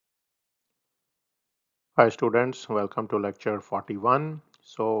Hi students, welcome to lecture 41.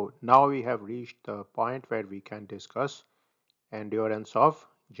 So now we have reached the point where we can discuss endurance of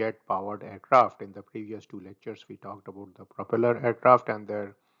jet powered aircraft. In the previous two lectures we talked about the propeller aircraft and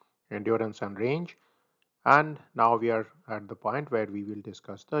their endurance and range, and now we are at the point where we will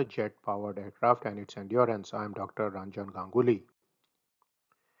discuss the jet powered aircraft and its endurance. I am Dr. Ranjan Ganguly.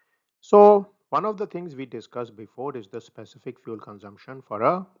 So one of the things we discussed before is the specific fuel consumption for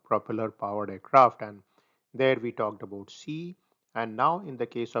a propeller powered aircraft, and there we talked about C, and now in the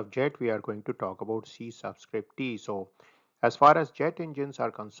case of jet we are going to talk about C subscript T. So as far as jet engines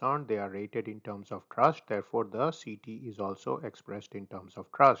are concerned, they are rated in terms of thrust, therefore the CT is also expressed in terms of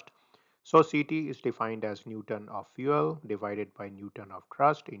thrust. So CT is defined as Newton of fuel divided by Newton of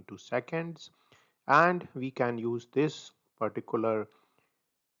thrust into seconds, and we can use this particular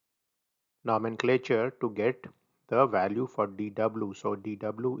nomenclature to get the value for dW. So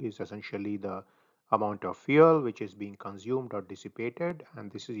dW is essentially the amount of fuel which is being consumed or dissipated,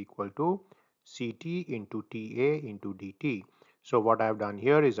 and this is equal to Ct into Ta into dt. So what I have done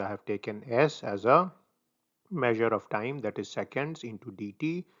here is I have taken S as a measure of time, that is seconds, into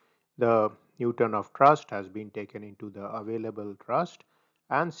dt. The Newton of thrust has been taken into the available thrust,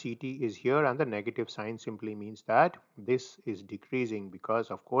 and Ct is here, and the negative sign simply means that this is decreasing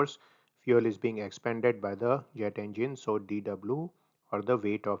because of course fuel is being expended by the jet engine, so dW, or the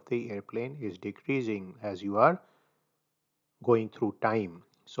weight of the airplane, is decreasing as you are going through time.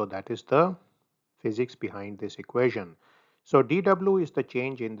 So that is the physics behind this equation. So dW is the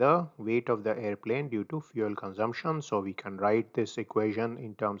change in the weight of the airplane due to fuel consumption. So we can write this equation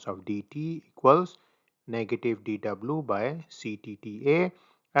in terms of dt equals negative dW by CTTA,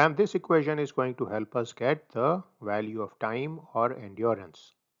 and this equation is going to help us get the value of time or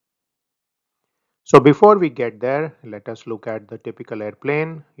endurance. So before we get there, let us look at the typical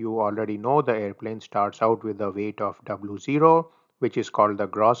airplane. You already know the airplane starts out with a weight of W0, which is called the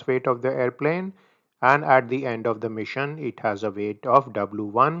gross weight of the airplane, and at the end of the mission it has a weight of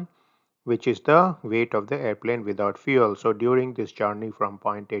W1, which is the weight of the airplane without fuel. So during this journey from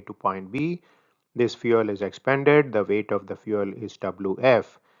point A to point B, this fuel is expended, the weight of the fuel is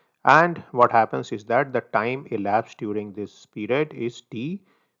Wf, and what happens is that the time elapsed during this period is T.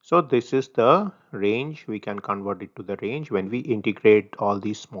 So this is the range. We can convert it to the range when we integrate all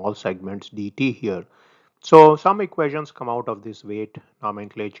these small segments dt here. So some equations come out of this weight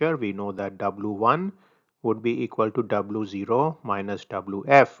nomenclature. We know that W1 would be equal to W0 minus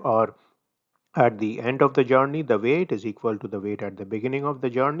Wf, or at the end of the journey the weight is equal to the weight at the beginning of the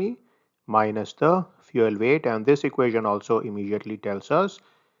journey minus the fuel weight, and this equation also immediately tells us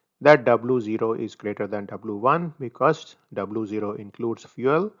that W0 is greater than W1 because W0 includes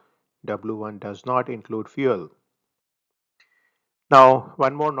fuel, W1 does not include fuel. Now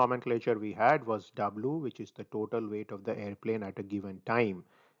one more nomenclature we had was W, which is the total weight of the airplane at a given time,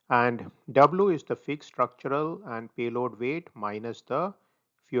 and W is the fixed structural and payload weight minus the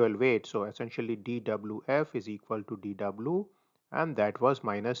fuel weight. So essentially dWf is equal to dW, and that was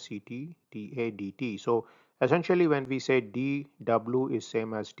minus Ct Ta dt. So essentially when we say dW is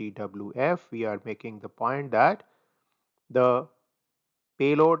same as dWf, we are making the point that the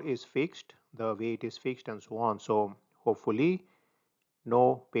payload is fixed, the weight is fixed, and so on. So hopefully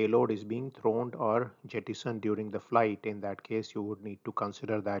no payload is being thrown or jettisoned during the flight. In that case you would need to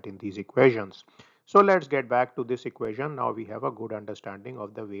consider that in these equations. So let's get back to this equation. Now we have a good understanding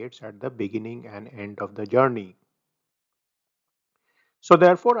of the weights at the beginning and end of the journey. So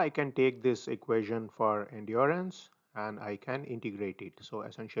therefore I can take this equation for endurance and I can integrate it. So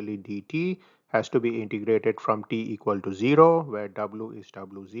essentially dt has to be integrated from t equal to 0, where w is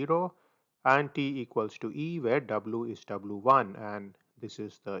w0, and t equals to e, where w is w1, and this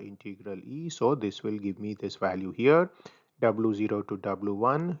is the integral e. So this will give me this value here, w0 to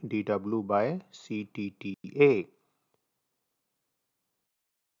w1 dw by ctta.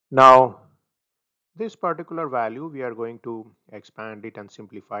 Now this particular value we are going to expand it and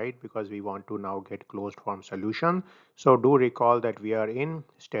simplify it because we want to now get closed form solution. So do recall that we are in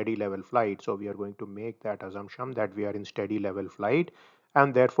steady level flight. So we are going to make that assumption that we are in steady level flight,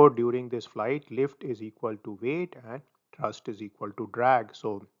 and therefore during this flight lift is equal to weight and thrust is equal to drag.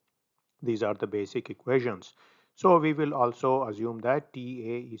 So these are the basic equations. So we will also assume that TA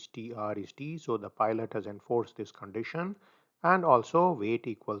is TR is T. So the pilot has enforced this condition, and also weight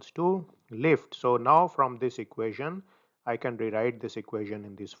equals to lift. So now from this equation I can rewrite this equation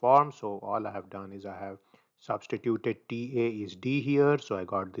in this form. So all I have done is I have substituted TA is D here. So I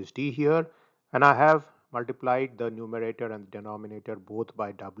got this D here, and I have multiplied the numerator and denominator both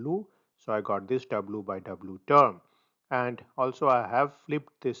by W. So I got this W by W term, and also I have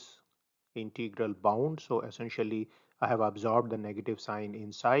flipped this integral bound. So essentially I have absorbed the negative sign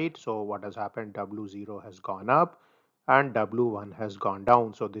inside. So what has happened, W0 has gone up and W1 has gone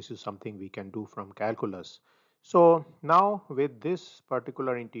down. So this is something we can do from calculus. So now with this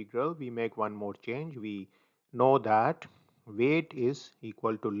particular integral, we make one more change. We know that weight is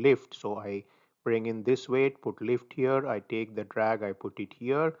equal to lift. So I bring in this weight, put lift here, I take the drag, I put it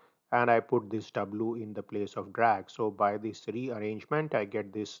here, and I put this W in the place of drag. So by this rearrangement, I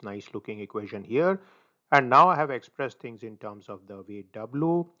get this nice looking equation here. And now I have expressed things in terms of the weight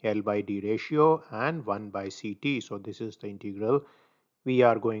W, L by D ratio, and 1 by Ct. So this is the integral we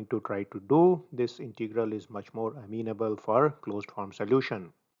are going to try to do. This integral is much more amenable for closed form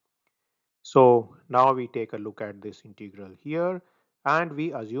solution. So now we take a look at this integral here, and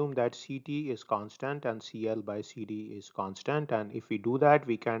we assume that Ct is constant and Cl by Cd is constant, and if we do that,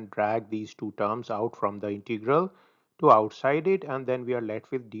 we can drag these two terms out from the integral to outside it, and then we are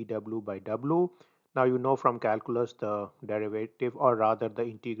left with dw by w. Now you know from calculus the derivative, or rather the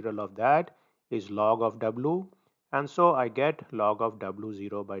integral of that, is log of w, and so I get log of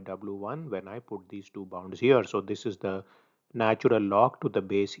w0 by w1 when I put these two bounds here. So this is the natural log to the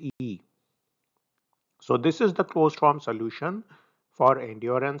base e. So this is the closed form solution for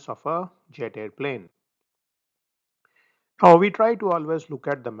endurance of a jet airplane. Now we try to always look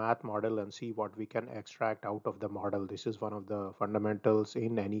at the math model and see what we can extract out of the model. This is one of the fundamentals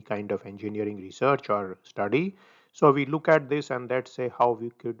in any kind of engineering research or study. So we look at this and let's say how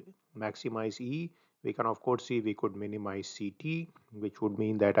we could maximize E. We can of course see we could minimize CT, which would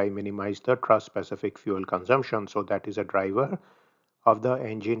mean that I minimize the thrust specific fuel consumption. So that is a driver of the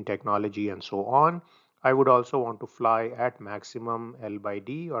engine technology and so on. I would also want to fly at maximum L by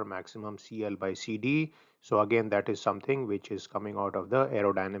D or maximum CL by CD. So again, that is something which is coming out of the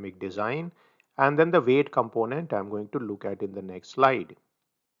aerodynamic design. And then the weight component I'm going to look at in the next slide.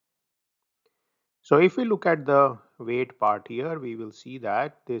 So if we look at the weight part here, we will see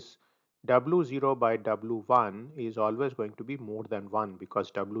that this W0 by W1 is always going to be more than 1 because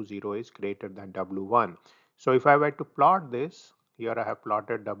W0 is greater than W1. So if I were to plot this, here I have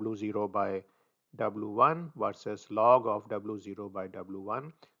plotted W0 by W1 versus log of W0 by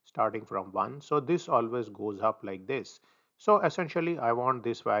W1 starting from 1. So this always goes up like this. So essentially I want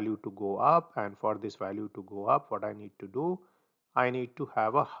this value to go up, and for this value to go up, what I need to do, I need to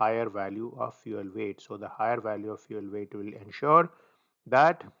have a higher value of fuel weight. So the higher value of fuel weight will ensure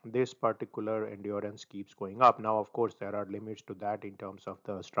that this particular endurance keeps going up. Now, of course, there are limits to that in terms of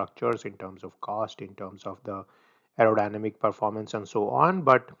the structures, in terms of cost, in terms of the aerodynamic performance and so on.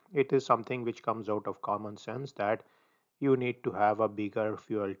 But it is something which comes out of common sense that you need to have a bigger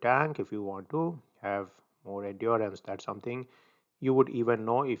fuel tank if you want to have more endurance. That's something you would even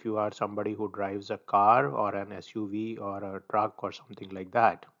know if you are somebody who drives a car or an SUV or a truck or something like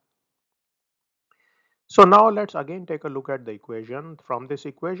that. So now let's again take a look at the equation. From this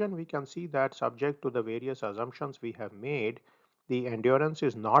equation, we can see that subject to the various assumptions we have made, the endurance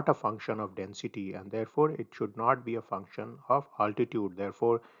is not a function of density, and therefore it should not be a function of altitude.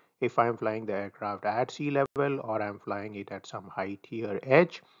 Therefore, if I'm flying the aircraft at sea level or I'm flying it at some height here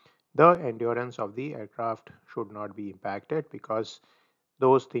h, the endurance of the aircraft should not be impacted because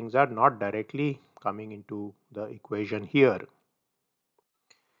those things are not directly coming into the equation here.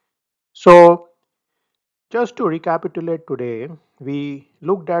 So just to recapitulate today, we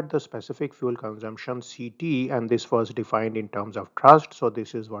looked at the specific fuel consumption CT, and this was defined in terms of thrust. So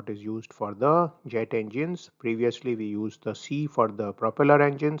this is what is used for the jet engines. Previously we used the C for the propeller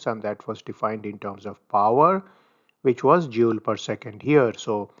engines, and that was defined in terms of power, which was joule per second here.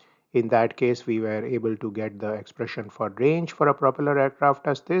 So in that case, we were able to get the expression for range for a propeller aircraft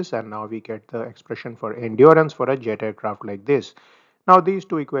as this, and now we get the expression for endurance for a jet aircraft like this. Now these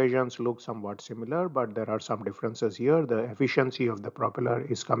two equations look somewhat similar, but there are some differences here. The efficiency of the propeller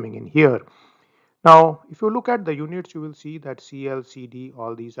is coming in here. Now, if you look at the units, you will see that CL, CD,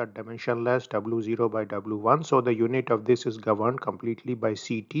 all these are dimensionless, W0 by W1. So the unit of this is governed completely by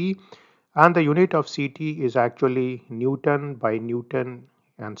CT, and the unit of CT is actually Newton by Newton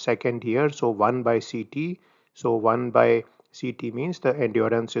and second here. So 1 by CT. So 1 by CT means the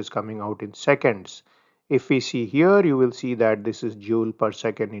endurance is coming out in seconds. If we see here, you will see that this is joule per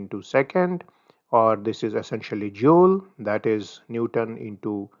second into second, or this is essentially joule, that is Newton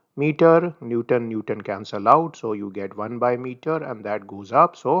into meter. Newton cancel out, so you get 1 by meter, and that goes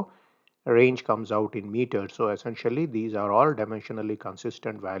up, so range comes out in meters. So essentially these are all dimensionally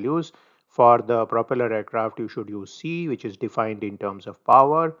consistent values. For the propeller aircraft, you should use C, which is defined in terms of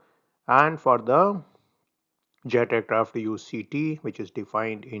power, and for the jet aircraft you use CT, which is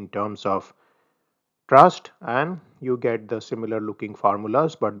defined in terms of trust, and you get the similar looking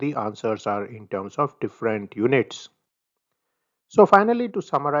formulas, but the answers are in terms of different units. So finally, to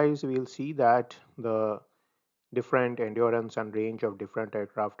summarize, we'll see that the different endurance and range of different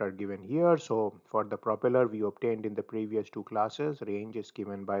aircraft are given here. So for the propeller we obtained in the previous two classes, range is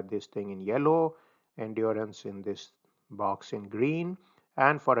given by this thing in yellow, endurance in this box in green,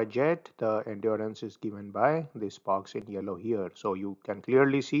 and for a jet the endurance is given by this box in yellow here. So you can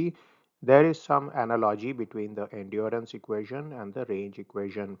clearly see there is some analogy between the endurance equation and the range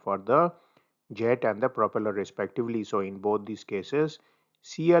equation for the jet and the propeller respectively. So in both these cases,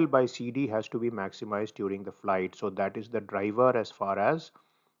 CL by CD has to be maximized during the flight. So that is the driver as far as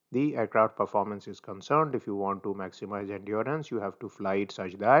the aircraft performance is concerned. If you want to maximize endurance, you have to fly it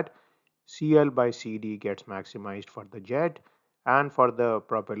such that CL by CD gets maximized for the jet, and for the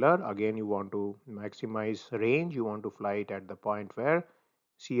propeller again you want to maximize range, you want to fly it at the point where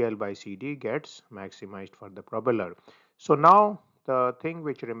CL by CD gets maximized for the propeller. So now the thing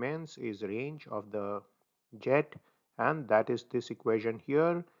which remains is range of the jet, and that is this equation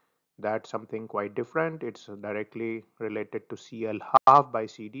here. That's something quite different. It's directly related to CL half by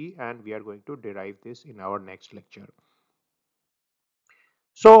CD, and we are going to derive this in our next lecture.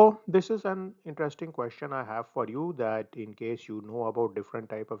 So this is an interesting question I have for you, that in case you know about different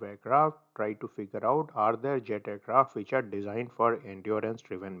type of aircraft, try to figure out, are there jet aircraft which are designed for endurance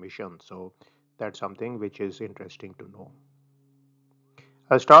driven missions. So that's something which is interesting to know.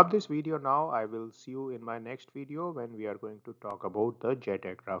 I'll stop this video now. I will see you in my next video when we are going to talk about the jet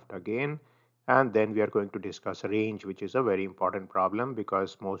aircraft again, and then we are going to discuss range, which is a very important problem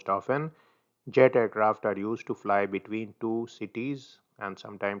because most often jet aircraft are used to fly between two cities, and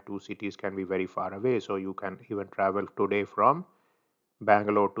sometimes two cities can be very far away. So you can even travel today from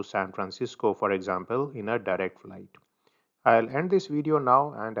Bangalore to San Francisco, for example, in a direct flight. I'll end this video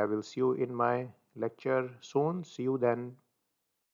now and I will see you in my lecture soon. See you then.